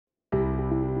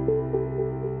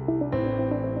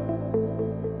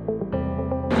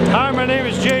Hi, my name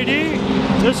is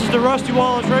JD. This is the Rusty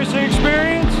Wallace Racing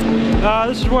Experience.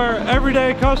 This is where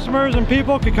everyday customers and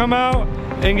people can come out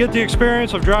and get the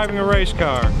experience of driving a race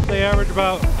car. They average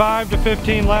about 5 to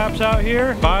 15 laps out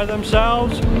here by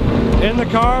themselves in the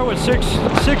car with six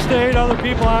to 8 other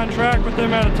people on track with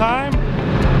them at a time.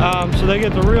 So they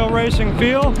get the real racing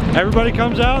feel. Everybody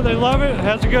comes out, they love it,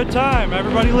 has a good time.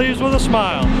 Everybody leaves with a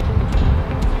smile.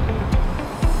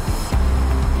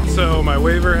 So my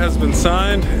waiver has been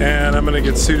signed and I'm gonna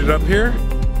get suited up here.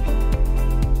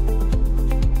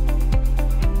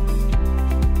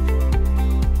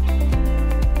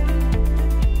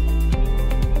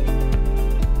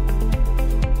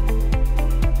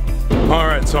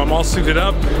 Alright, so I'm all suited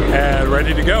up and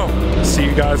ready to go. See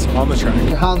you guys on the track.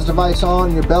 Your Hans device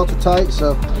on, your belts are tight,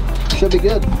 so should be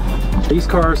good. These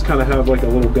cars kind of have like a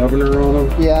little governor on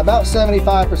them. Yeah, about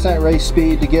 75% race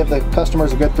speed to give the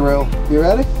customers a good thrill. You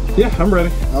ready? Yeah, I'm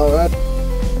ready. All right.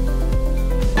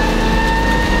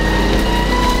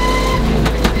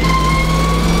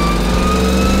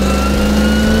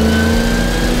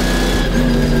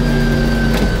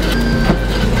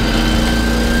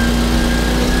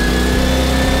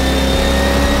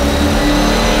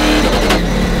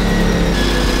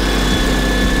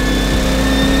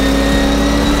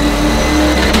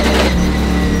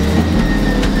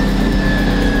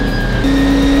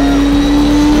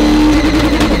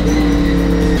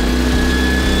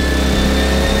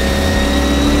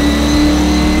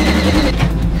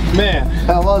 Man,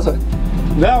 How was it?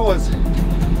 that was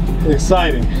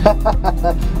exciting.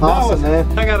 Awesome,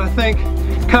 man. I gotta thank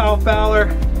Kyle Fowler,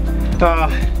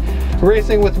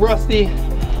 Racing with Rusty.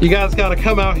 You guys gotta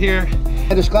come out here.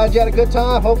 I'm just glad you had a good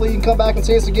time. Hopefully you can come back and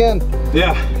see us again.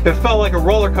 Yeah, it felt like a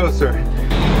roller coaster.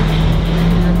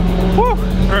 Woo!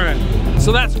 Alright,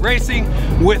 so that's Racing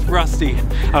with Rusty.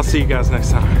 I'll see you guys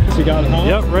next time. So you got it home?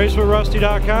 Yep,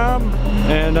 racewithrusty.com,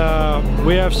 and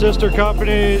we have sister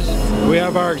companies. We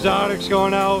have our exotics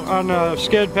going out on the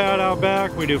skid pad out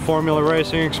back. We do Formula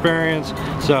Racing Experience.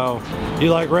 So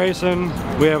you like racing,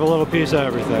 we have a little piece of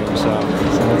everything. So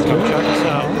let's go check us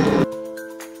out.